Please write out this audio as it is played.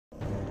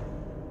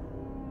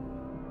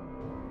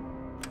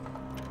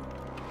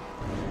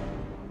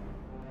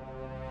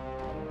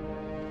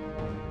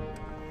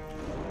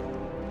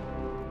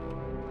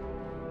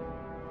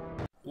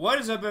What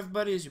is up,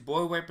 everybody? It's your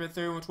boy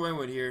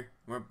Wiper3121 here.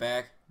 We're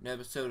back in an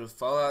episode of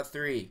Fallout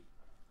 3.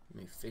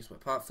 Let me fix my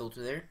pop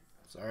filter there.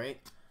 It's alright.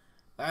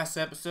 Last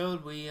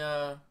episode, we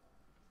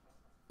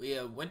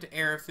went to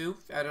Arefu.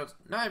 Found out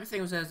not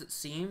everything was as it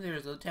seemed. There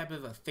was a type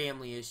of a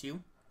family issue.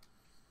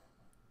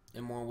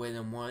 In more ways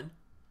than one.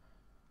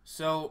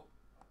 So,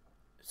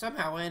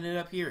 somehow I ended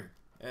up here.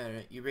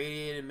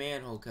 Irradiated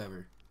manhole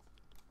cover.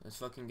 Let's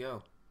fucking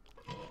go.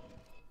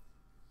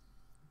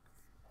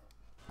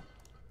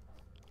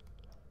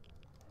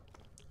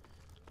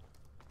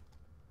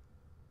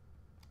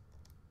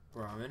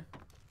 Ramen.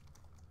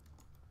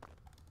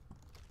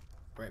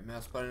 Right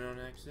mouse button on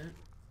accident.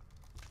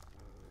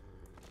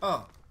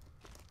 Oh.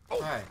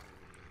 Hi.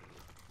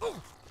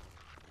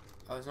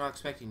 I was not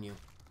expecting you.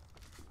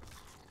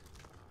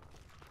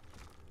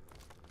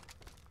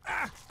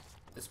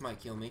 This might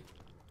kill me.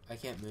 I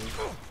can't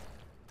move.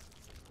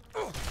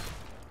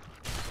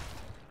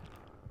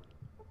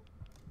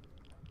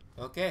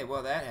 Okay,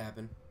 well that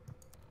happened.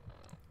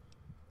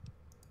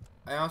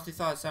 I honestly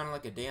thought it sounded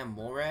like a damn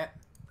mole rat.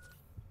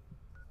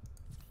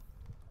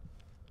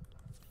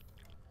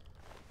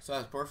 So I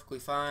was perfectly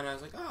fine. I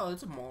was like, oh,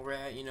 it's a mole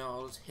rat, you know,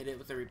 I'll just hit it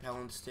with a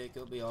repellent stick,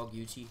 it'll be all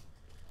Gucci.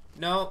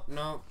 No,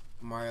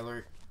 Mario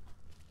alert.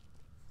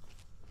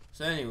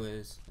 So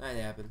anyways, that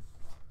happened.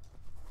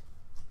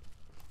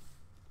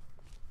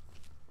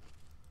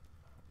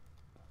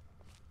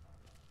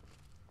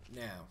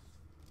 Now.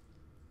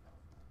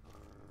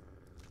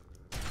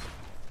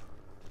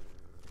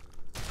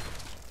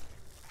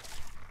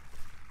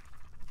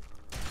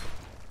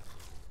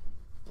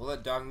 We'll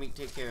let dog meat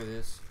take care of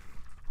this.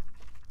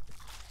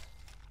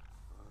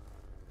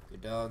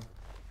 Good dog.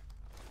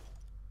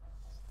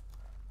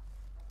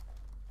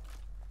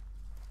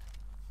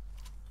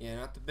 Yeah,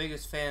 not the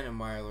biggest fan of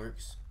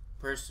Mirelurks,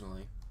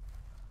 personally.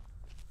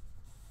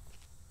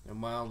 They're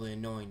mildly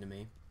annoying to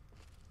me.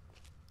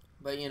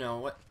 But you know,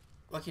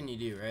 what can you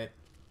do, right?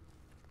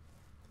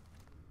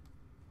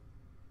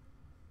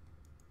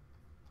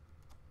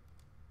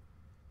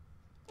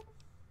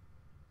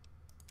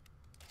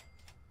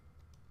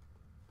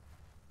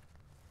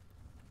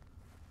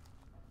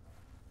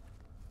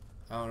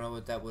 I don't know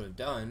what that would have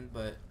done,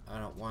 but I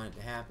don't want it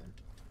to happen.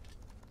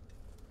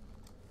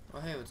 Oh,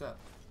 hey, what's up?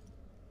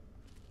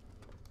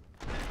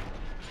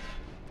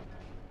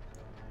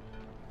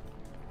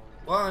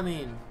 Well, I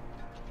mean,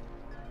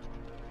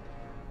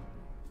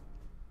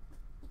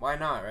 why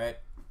not, right?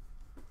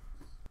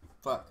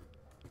 Fuck.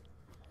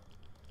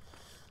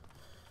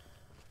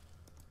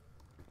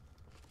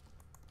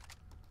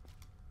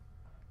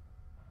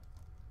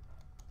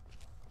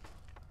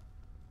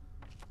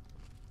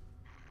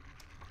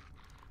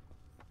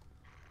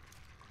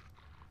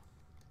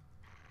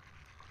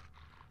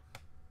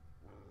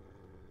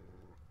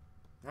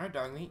 Alright,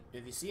 dog meat.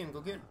 If you see him, go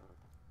get him.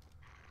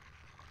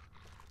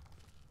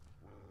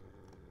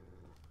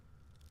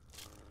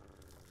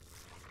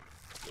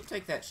 You'll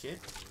take that shit.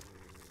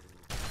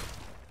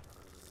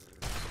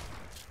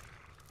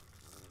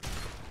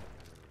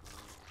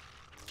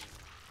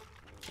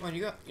 Come on,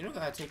 you don't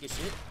gotta take his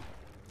shit.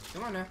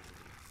 Come on now.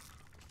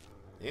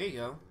 There you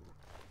go.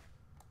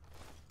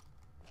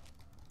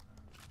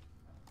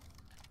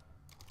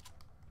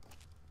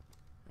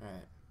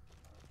 Alright.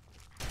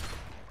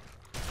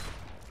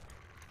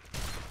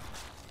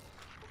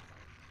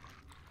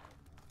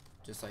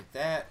 Just like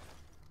that.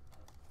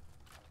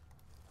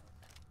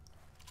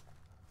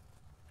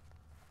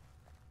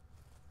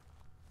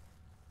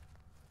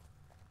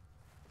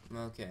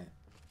 Okay.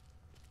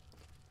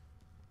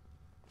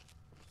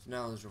 So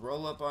now let's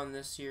roll up on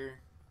this here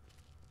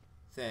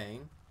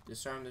thing.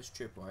 Disarm this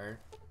tripwire.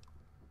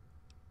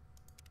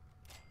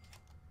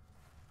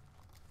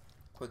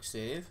 Quick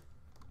save.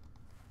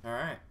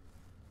 Alright.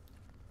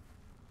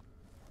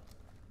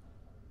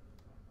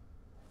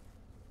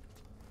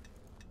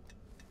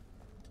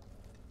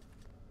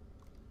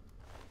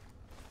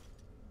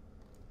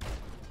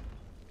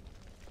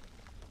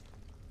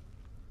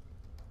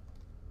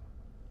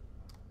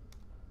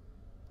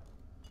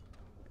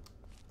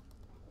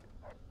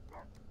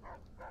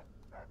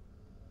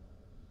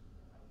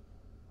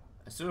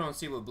 I still don't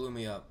see what blew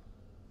me up.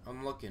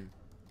 I'm looking.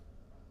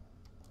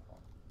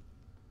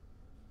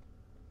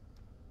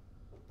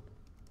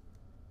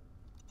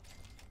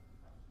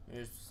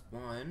 There's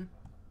one.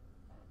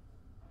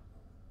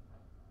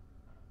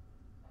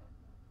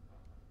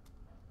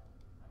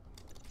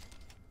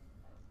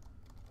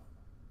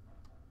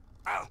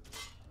 Ow.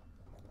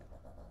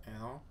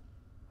 Ow.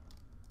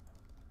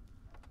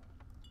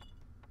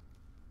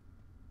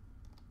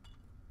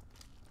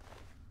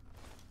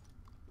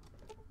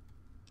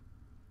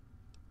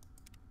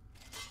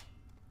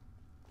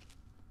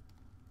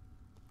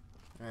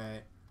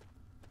 Alright.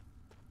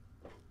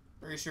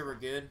 Pretty sure we're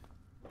good.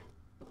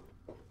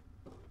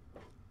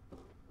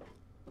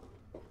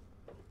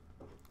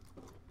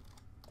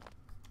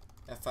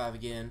 F5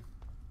 again.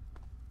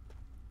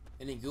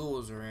 Any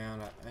ghouls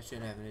around, I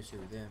shouldn't have an issue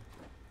with them.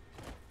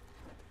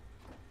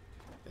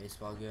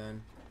 Baseball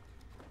gun.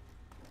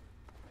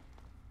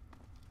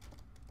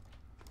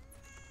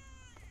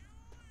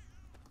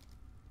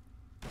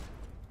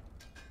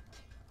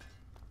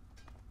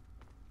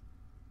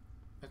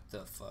 What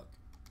the fuck?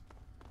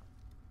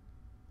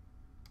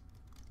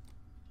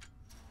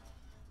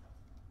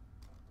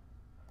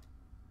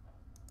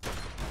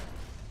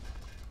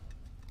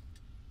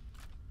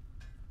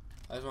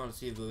 I just wanted to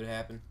see if it would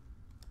happen.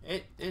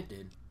 It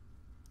did.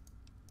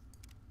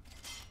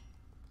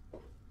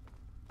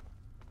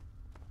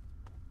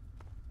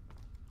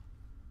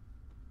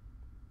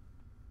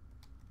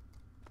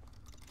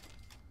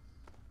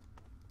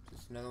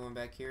 Just another one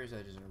back here. Is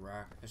that just a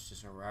rock? That's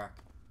just a rock.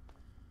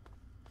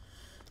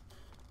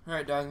 All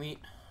right, dog meat.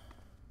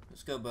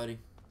 Let's go, buddy.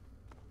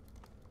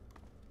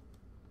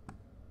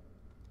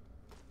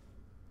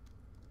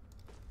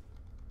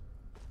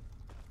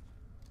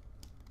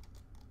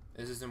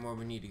 This isn't where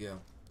we need to go.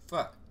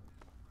 Fuck.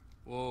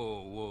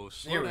 Whoa, whoa,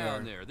 slow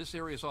down there. This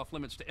area is off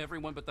limits to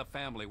everyone but the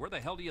family. Where the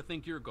hell do you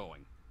think you're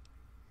going?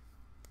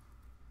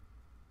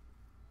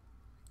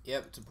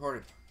 Yep, it's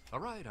important. All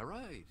right, all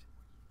right.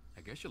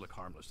 I guess you look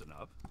harmless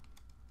enough.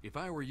 If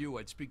I were you,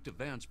 I'd speak to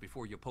Vance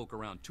before you poke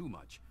around too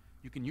much.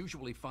 You can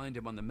usually find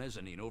him on the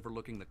mezzanine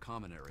overlooking the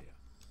common area.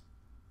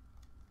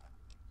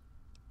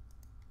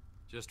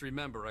 Just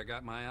remember, I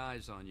got my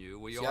eyes on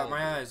you. He's got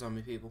my eyes on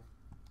me, people.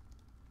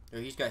 Or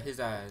he's got his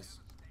eyes.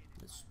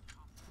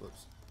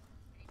 Whoops.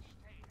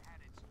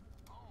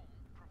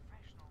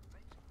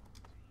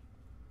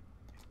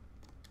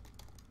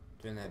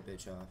 Turn that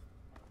bitch off.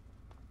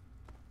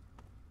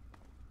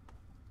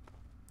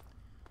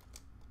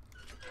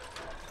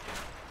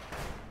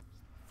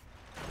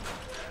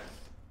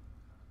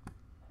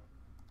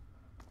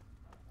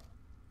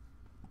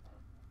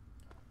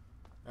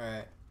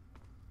 Alright.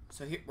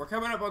 So here, we're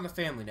coming up on the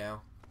family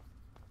now.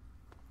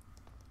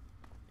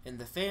 And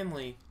the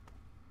family,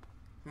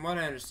 from what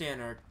I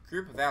understand, are a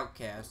group of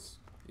outcasts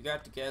who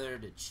got together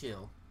to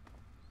chill.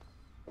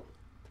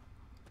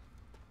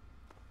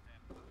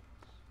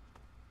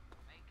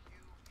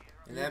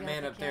 And that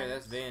man up there,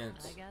 that's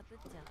Vance. I got the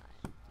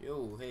time.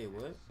 Yo, hey,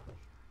 what?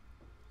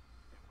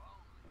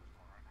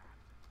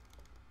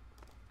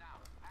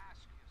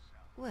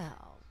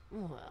 Well,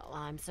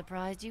 I'm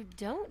surprised you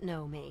don't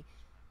know me.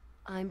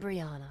 I'm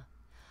Brianna.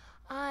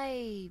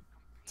 I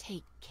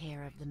take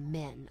care of the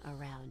men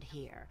around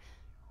here.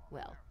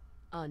 Well,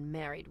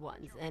 unmarried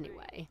ones,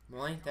 anyway.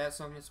 Well, ain't that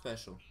something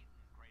special?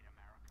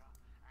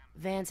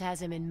 Vance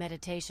has him in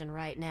meditation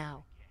right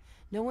now.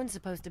 No one's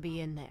supposed to be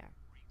in there.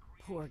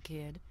 Poor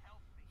kid.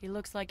 He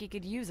looks like he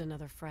could use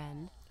another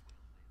friend.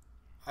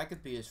 I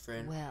could be his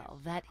friend. Well,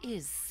 that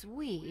is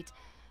sweet,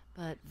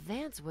 but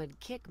Vance would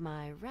kick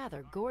my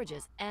rather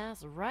gorgeous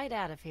ass right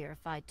out of here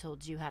if I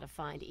told you how to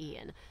find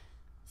Ian.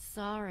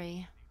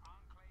 Sorry.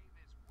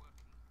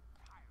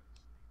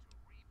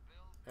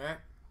 Alright.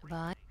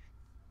 Bye.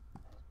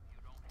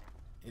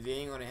 If you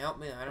ain't gonna help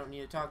me, I don't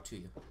need to talk to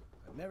you.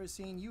 I've never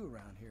seen you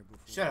around here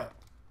before. Shut up.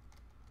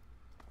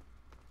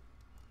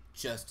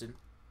 Justin.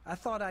 I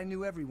thought I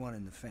knew everyone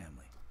in the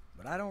family,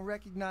 but I don't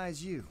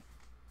recognize you.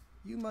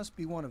 You must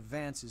be one of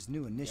Vance's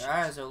new initiates. Your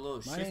eyes are a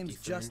little shifty, My name's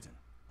friend. Justin.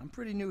 I'm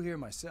pretty new here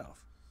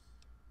myself.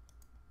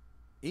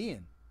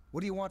 Ian,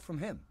 what do you want from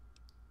him?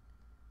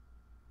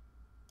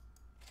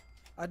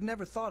 I'd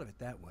never thought of it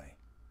that way.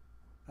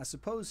 I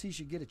suppose he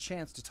should get a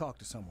chance to talk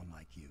to someone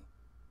like you.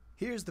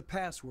 Here's the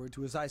password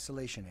to his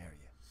isolation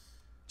area.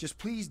 Just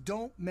please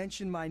don't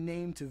mention my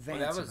name to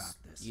Vance about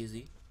this.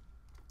 Easy.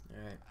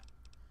 Alright.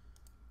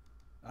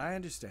 I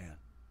understand.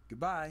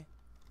 Goodbye.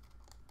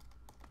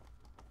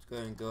 Let's go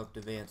ahead and go up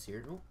to Vance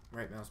here. Oh,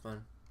 right mouse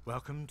button.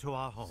 Welcome to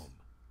our home.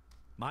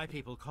 My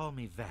people call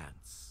me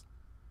Vance.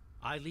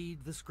 I lead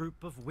this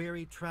group of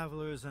weary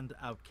travelers and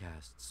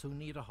outcasts who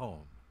need a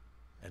home.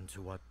 And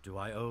to what do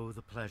I owe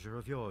the pleasure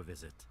of your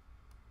visit?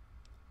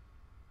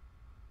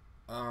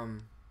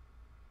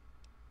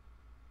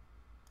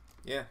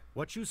 Yeah.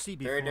 What you see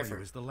before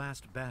you is the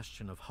last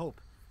bastion of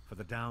hope for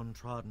the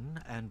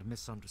downtrodden and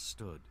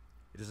misunderstood.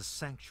 It is a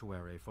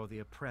sanctuary for the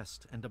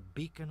oppressed and a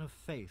beacon of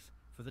faith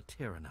for the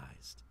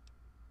tyrannized.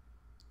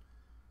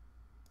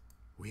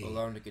 We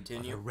to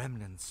continue. are the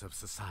remnants of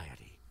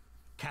society,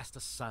 cast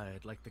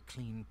aside like the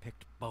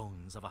clean-picked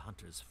bones of a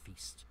hunter's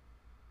feast.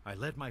 I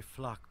led my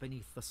flock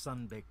beneath the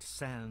sun-baked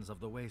sands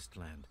of the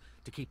wasteland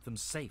to keep them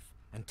safe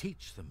and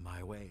teach them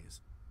my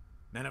ways.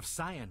 Men of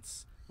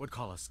science would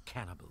call us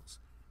cannibals,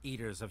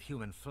 eaters of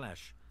human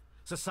flesh.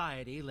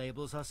 Society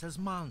labels us as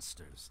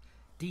monsters,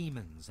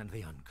 demons and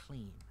the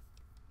unclean.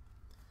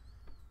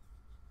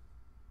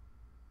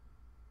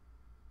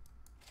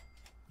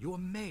 You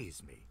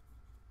amaze me.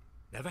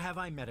 Never have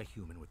I met a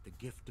human with the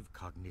gift of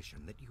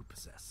cognition that you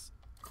possess.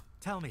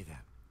 Tell me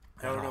then.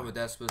 I don't know what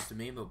that's supposed to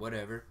mean, but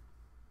whatever.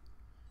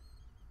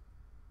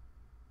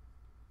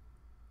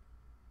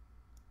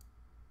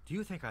 Do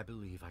you think I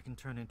believe I can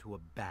turn into a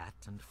bat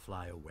and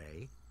fly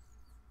away?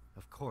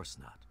 Of course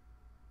not.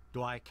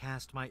 Do I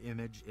cast my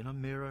image in a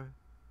mirror?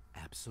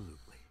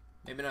 Absolutely.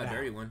 Maybe not a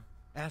dirty one.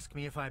 Ask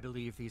me if I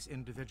believe these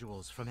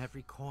individuals from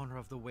every corner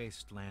of the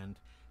wasteland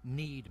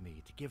need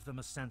me to give them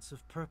a sense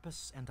of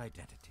purpose and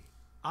identity.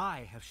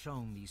 I have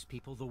shown these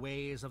people the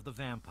ways of the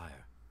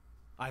vampire.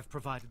 I've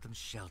provided them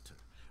shelter,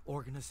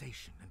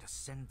 organization, and a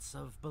sense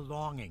of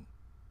belonging.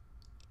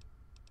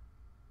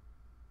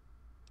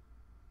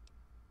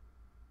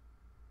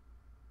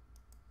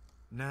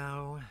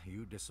 Now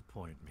you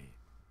disappoint me.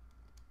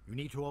 You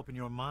need to open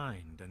your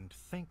mind and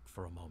think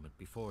for a moment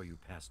before you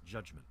pass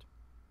judgment.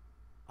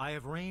 I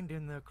have reined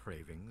in their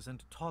cravings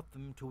and taught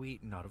them to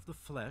eat not of the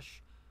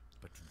flesh,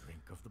 but to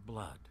drink of the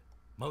blood.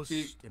 Most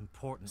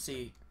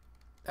importantly,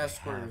 that's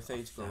they where have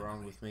things a go wrong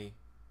family. with me.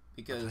 A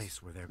Because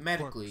place where their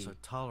medically, quirks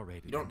are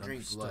tolerated you don't and drink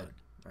understood.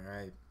 blood.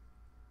 Alright?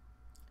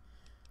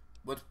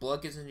 Once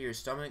blood gets into your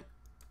stomach,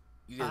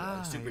 you get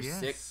like, super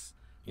sick.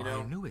 You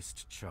know? My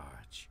newest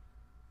charge.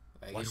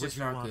 Like, What it's would just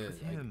you not want good.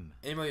 with Like, him?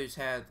 anybody who's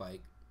had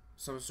like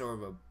some sort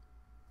of a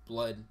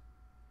blood,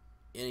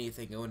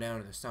 anything going down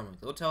in their stomach,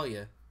 they'll tell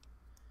you.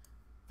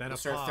 Then They'll a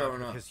start part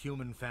throwing of up. his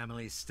human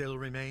family still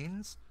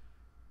remains?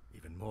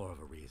 Even more of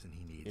a reason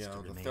he needs You to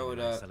know, they'll remain throw it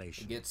in up,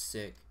 isolation. and get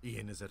sick,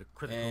 Ian is at a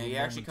critical and he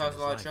moment actually in causes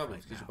his a lot of life trouble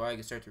right because your now. body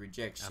can start to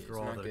reject shit. After It's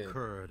all not that good.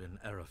 occurred in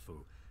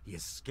Arefu, he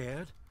is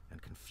scared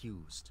and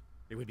confused.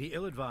 It would be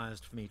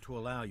ill-advised for me to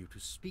allow you to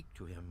speak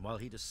to him while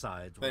he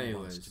decides what he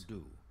wants to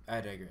do. I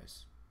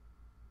digress.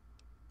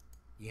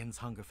 Ian's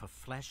hunger for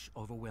flesh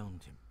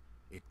overwhelmed him.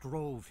 It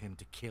drove him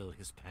to kill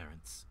his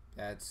parents.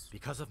 That's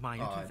Because of my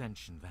odd.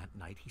 intervention that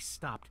night, he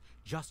stopped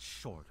just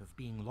short of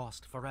being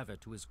lost forever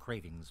to his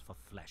cravings for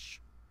flesh.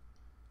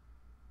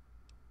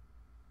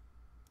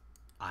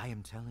 I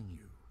am telling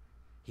you,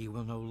 he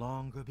will no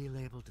longer be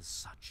labeled as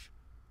such.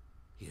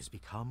 He has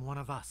become one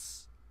of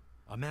us,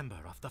 a member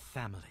of the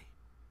family.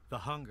 The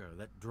hunger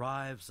that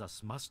drives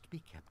us must be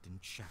kept in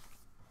check.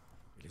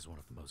 It is one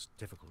of the most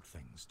difficult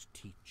things to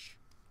teach.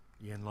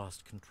 Ian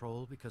lost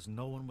control because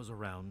no one was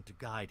around to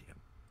guide him.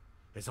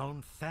 His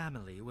own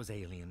family was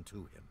alien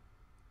to him.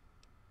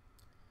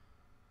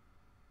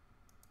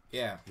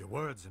 Yeah. Your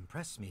words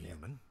impress me,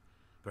 human.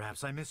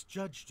 Perhaps I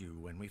misjudged you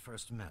when we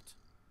first met.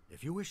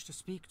 If you wish to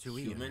speak to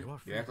Ian, Human? you are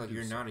free You act to like do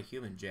you're so. not a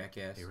human,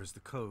 jackass. Here is the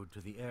code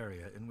to the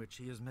area in which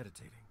he is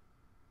meditating.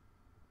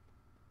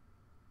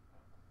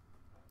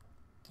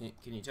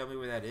 Can you tell me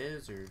where that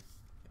is, or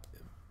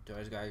do I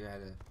just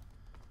gotta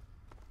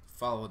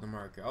follow the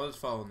marker? I'll just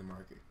follow the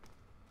marker.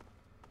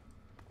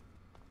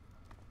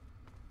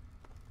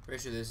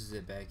 Pretty sure this is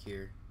it back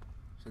here,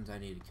 since I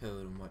need a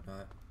code and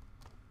whatnot.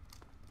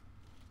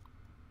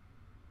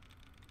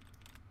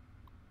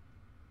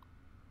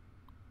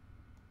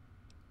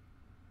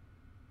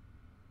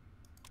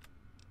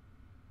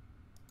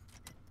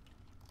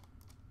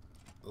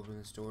 Open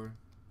the store.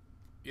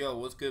 Yo,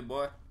 what's good,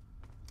 boy?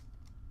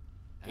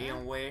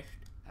 Ian West.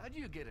 How'd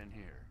you get in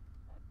here?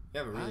 You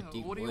have a really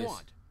deep what voice. do you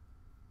want?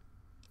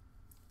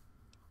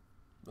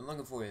 Been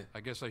looking for you. I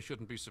guess I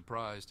shouldn't be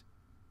surprised.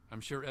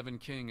 I'm sure Evan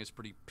King is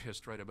pretty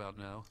pissed right about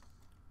now.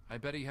 I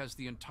bet he has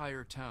the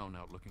entire town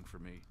out looking for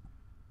me.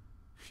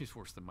 He's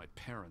worse than my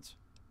parents.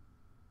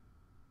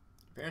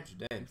 Your parents are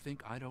You dead.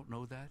 think I don't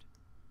know that?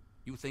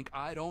 You think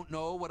I don't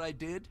know what I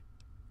did?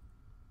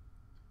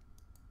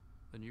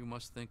 Then you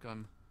must think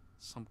I'm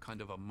some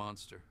kind of a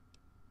monster.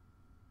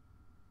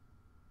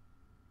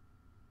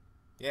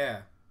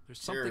 Yeah.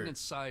 There's Sure. something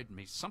inside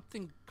me,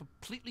 something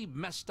completely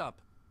messed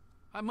up.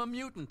 I'm a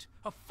mutant,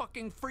 a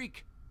fucking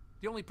freak.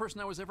 The only person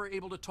I was ever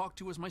able to talk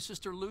to was my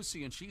sister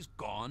Lucy, and she's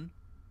gone.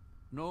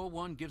 No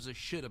one gives a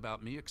shit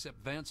about me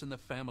except Vance and the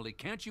family.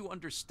 Can't you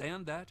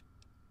understand that?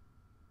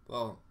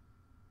 Well,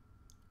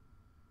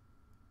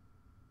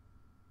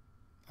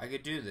 I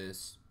could do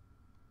this.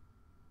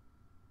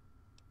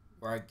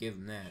 Or I'd give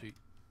him that.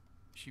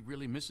 She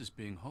really misses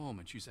being home,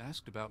 and she's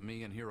asked about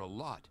me and here a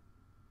lot.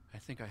 I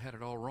think I had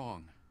it all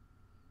wrong.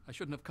 I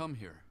shouldn't have come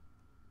here.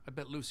 I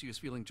bet Lucy is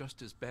feeling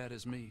just as bad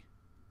as me.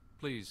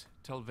 Please,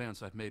 tell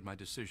Vance I've made my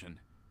decision.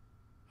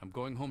 I'm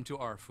going home to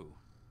Arefu.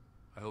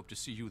 I hope to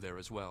see you there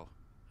as well.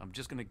 I'm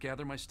just gonna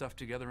gather my stuff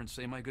together and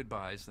say my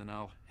goodbyes, then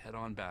I'll head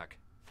on back.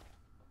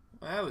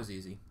 Well, that was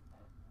easy.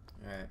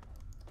 Alright.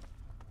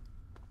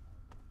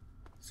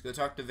 Let's go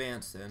talk to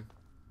Vance then.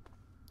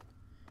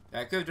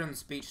 I could have done the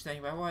speech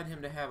thing, but I wanted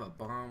him to have a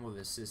bond with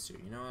his sister,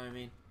 you know what I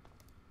mean?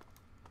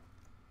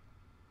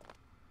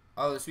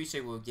 Oh, the speech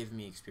thing will give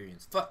me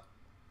experience. Fuck!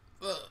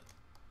 Fuck!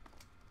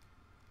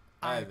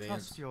 I Alright, Vance.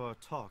 trust your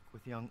talk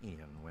with young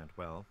Ian went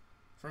well.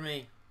 For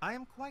me. I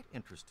am quite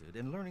interested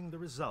in learning the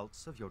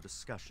results of your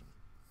discussion.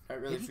 Not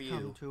really Did for he you.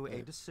 come to a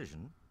but-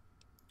 decision?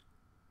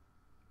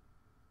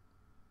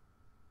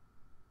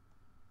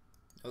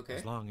 Okay.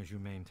 As long as you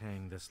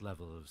maintain this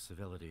level of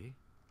civility,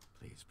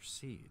 please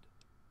proceed.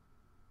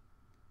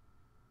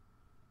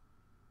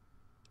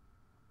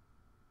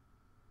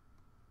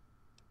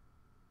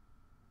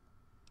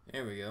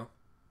 There we go.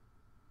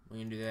 We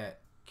can do that.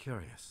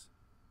 Curious.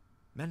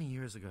 Many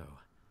years ago,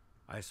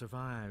 I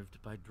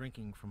survived by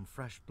drinking from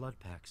fresh blood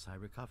packs I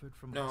recovered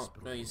from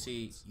hospital No, you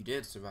see, wounds. you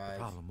did The survive.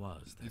 problem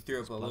was You that threw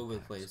these up all blood over the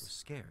packs place. were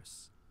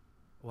scarce.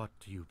 What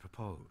do you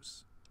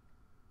propose?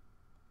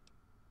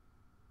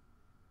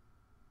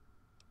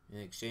 In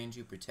exchange,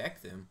 you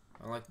protect them.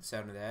 I like the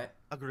sound of that.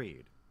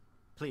 Agreed.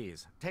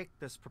 Please, take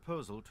this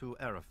proposal to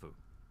Arefu.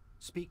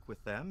 Speak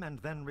with them and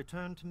then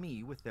return to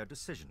me with their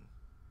decision.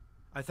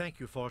 I thank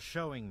you for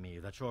showing me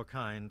that your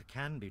kind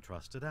can be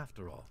trusted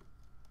after all.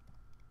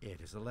 It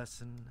is a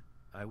lesson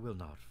I will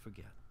not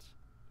forget.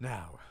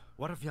 Now,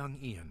 What of young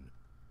Ian?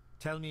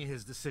 Tell me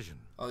his decision.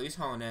 Oh, he's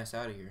hauling ass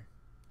out of here.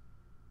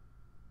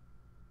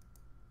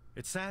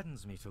 It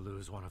saddens me to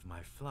lose one of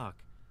my flock,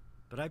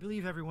 but I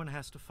believe everyone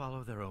has to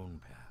follow their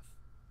own path.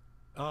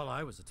 All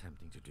I was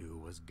attempting to do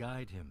was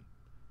guide him.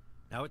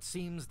 Now it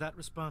seems that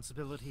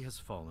responsibility has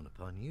fallen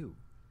upon you.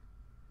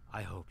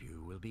 I hope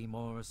you will be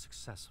more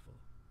successful.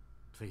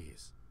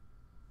 Please,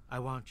 I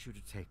want you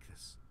to take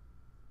this.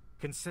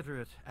 Consider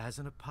it as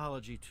an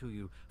apology to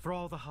you for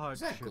all the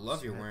hardships that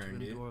glove you're you had wearing, to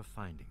dude? endure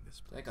finding this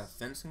place. Like a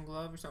fencing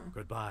glove or something?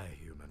 Goodbye,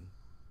 human.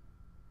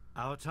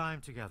 Our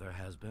time together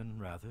has been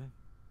rather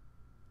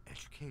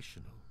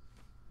educational.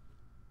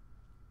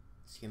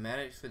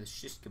 Schematics for the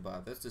shish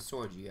kebab. That's the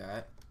sword you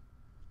got.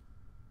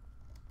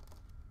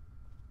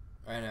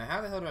 Alright, now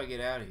how the hell do I get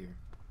out of here?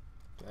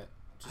 Do I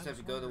just have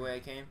to go the way I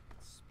came?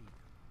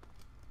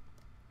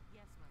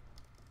 Yes, my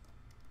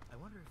lord. I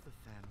wonder if the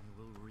family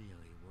will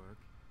really work.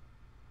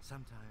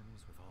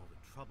 Sometimes, with all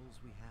the troubles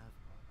we have,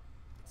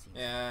 it seems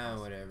Yeah,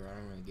 impossible. whatever. I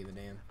don't really give a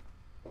damn.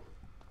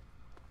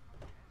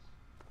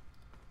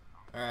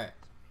 Alright.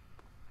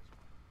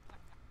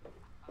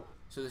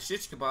 So the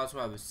shish kebab's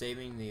what I was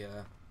saving the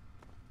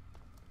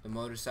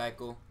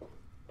motorcycle,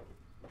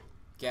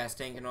 gas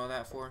tank and all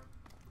that for.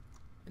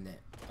 And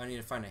that I need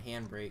to find a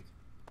handbrake.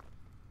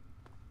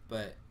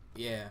 But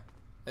yeah,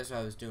 that's what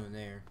I was doing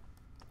there.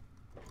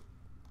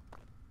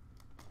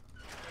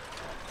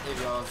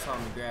 Maybe I'll tell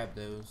him to grab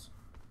those.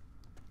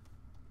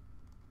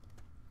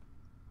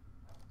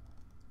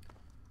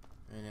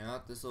 Right now,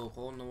 out this little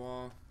hole in the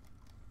wall.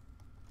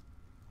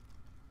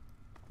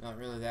 Not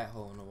really that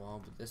hole in the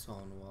wall, but this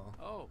hole in the wall.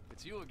 Oh,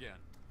 it's you again.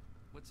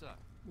 What's up?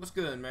 What's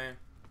good, man?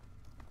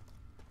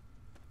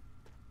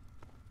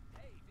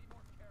 Hey, be more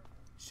careful.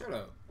 Shut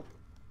up,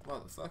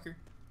 motherfucker.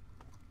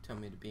 Tell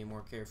me to be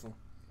more careful.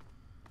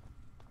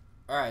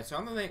 Alright, so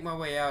I'm gonna make my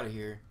way out of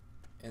here.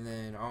 And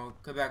then I'll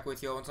come back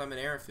with you once I'm in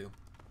Arefu.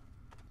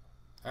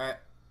 Alright,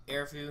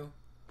 Arefu,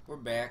 we're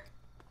back.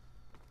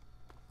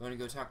 I'm gonna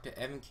go talk to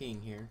Evan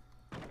King here.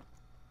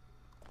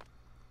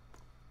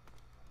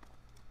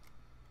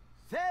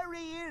 There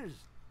he is,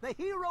 the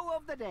hero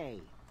of the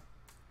day.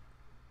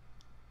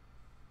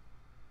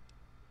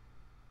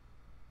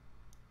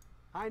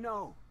 I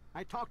know.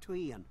 I talked to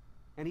Ian,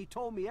 and he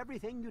told me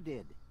everything you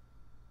did.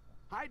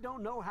 I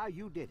don't know how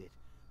you did it,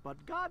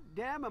 but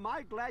goddamn am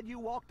I glad you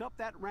walked up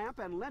that ramp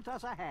and lent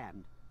us a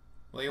hand.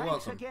 Well, you're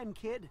Thanks welcome. again,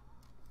 kid.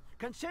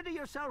 Consider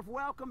yourself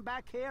welcome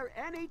back here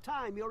any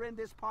time you're in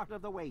this part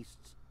of the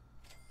wastes.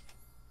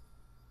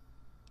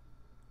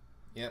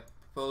 Yep,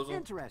 proposal.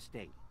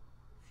 Interesting.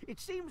 It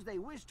seems they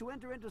wish to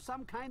enter into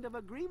some kind of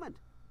agreement.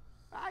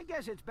 I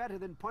guess it's better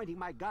than pointing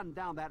my gun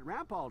down that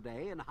ramp all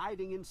day and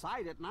hiding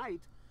inside at night.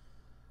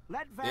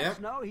 Let Vance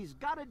know he's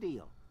got a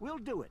deal. We'll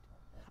do it.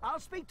 I'll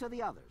speak to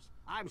the others.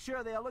 I'm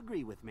sure they'll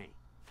agree with me.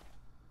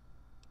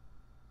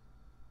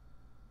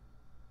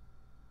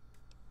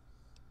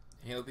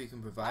 I hope you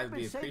can provide I've and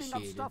be been saving up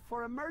appreciated. stuff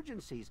for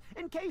emergencies,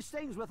 in case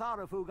things with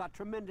Arefu got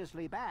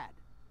tremendously bad.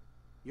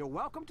 You're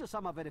welcome to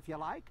some of it if you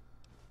like.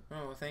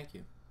 Oh, well, thank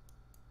you.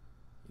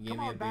 You gave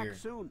Come me a on back beer.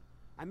 soon.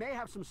 I may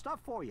have some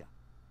stuff for you.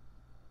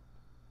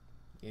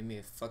 Gave me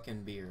a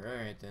fucking beer.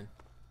 Alright then.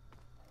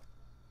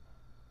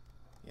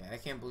 Yeah, I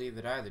can't believe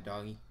it either,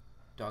 doggy.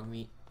 Dog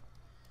meat.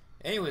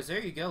 Anyways, there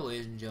you go,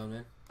 ladies and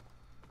gentlemen.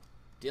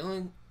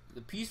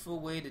 The peaceful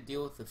way to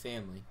deal with the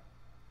family.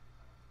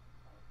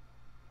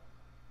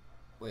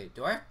 Wait,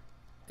 do I?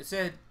 It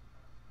said,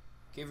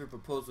 give your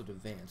proposal to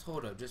Vance.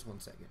 Hold up, just 1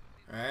 second.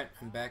 Alright,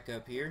 I'm back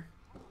up here.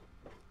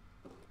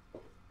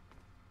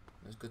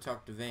 Let's go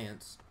talk to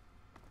Vance.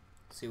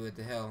 See what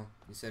the hell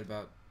he said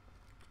about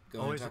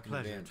going Always and a talking to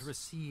pleasure Vance. to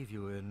receive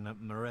you in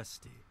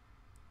Meresti.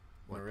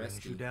 What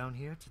brings you Meresti. down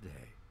here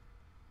today?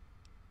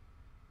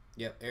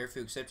 Yep,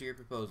 Arefu accepted your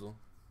proposal.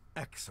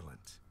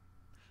 Excellent.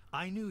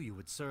 I knew you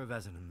would serve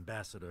as an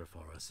ambassador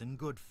for us in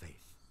good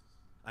faith.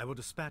 I will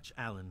dispatch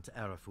Alan to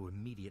Arefu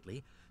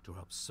immediately to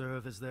help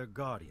serve as their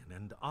guardian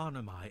and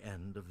honor my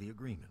end of the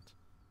agreement.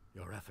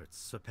 Your efforts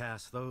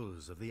surpass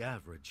those of the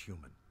average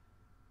human.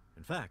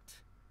 In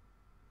fact,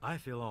 I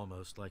feel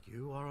almost like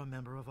you are a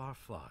member of our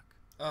flock.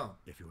 Oh,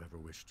 If you ever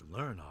wish to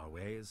learn our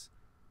ways,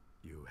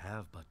 you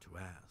have but to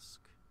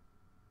ask.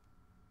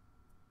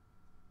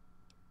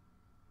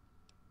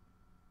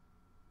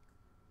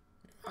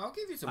 I'll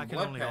give you some I can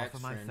blood only packs,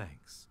 offer my friend.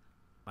 thanks.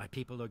 My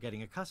people are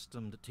getting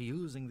accustomed to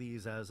using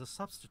these as a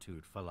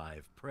substitute for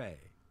live prey.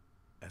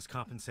 As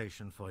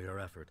compensation for your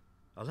effort,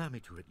 allow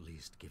me to at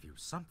least give you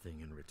something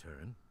in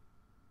return.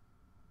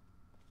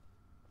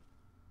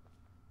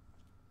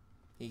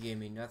 He gave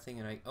me nothing,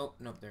 and I... Oh,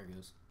 nope, there it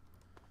goes.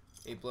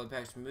 8 blood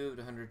packs removed,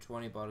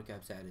 120 bottle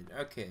caps added.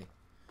 Okay.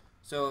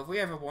 So, if we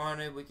ever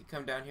wanted, we could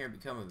come down here and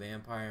become a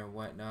vampire and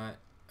whatnot.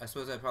 I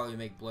suppose that'd probably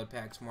make blood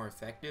packs more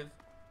effective.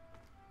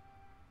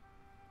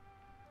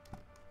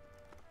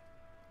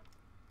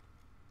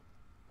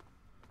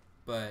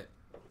 But...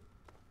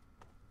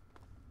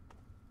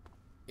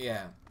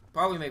 yeah,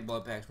 probably make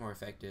blood packs more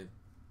effective.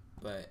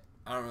 But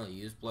I don't really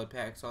use blood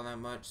packs all that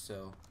much,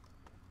 so...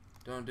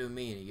 don't do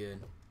me any good.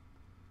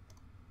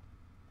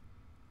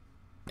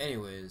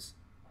 Anyways,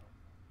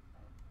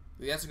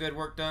 we got some good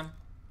work done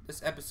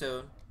this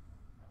episode.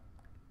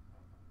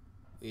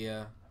 We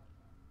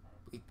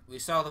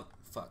saw the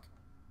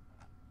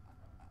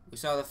we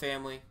saw the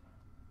family.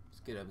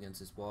 Let's get up against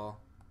this wall.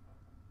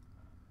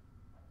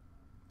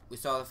 We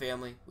saw the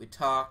family. We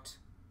talked,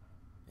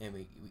 and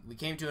we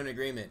came to an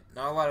agreement.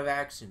 Not a lot of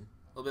action.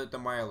 A little bit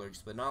with the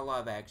Mirelurks, but not a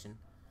lot of action.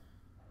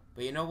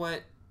 But you know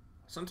what?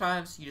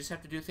 Sometimes you just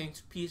have to do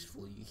things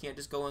peacefully. You can't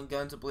just go in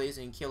guns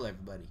a-blazing and kill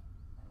everybody.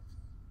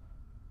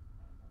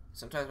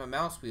 Sometimes my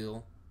mouse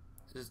wheel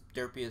is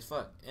derpy as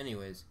fuck.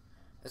 Anyways,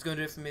 that's going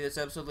to do it for me this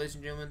episode, ladies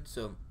and gentlemen.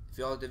 So, if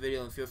you all liked the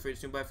video, then feel free to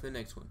swing by for the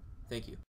next one. Thank you.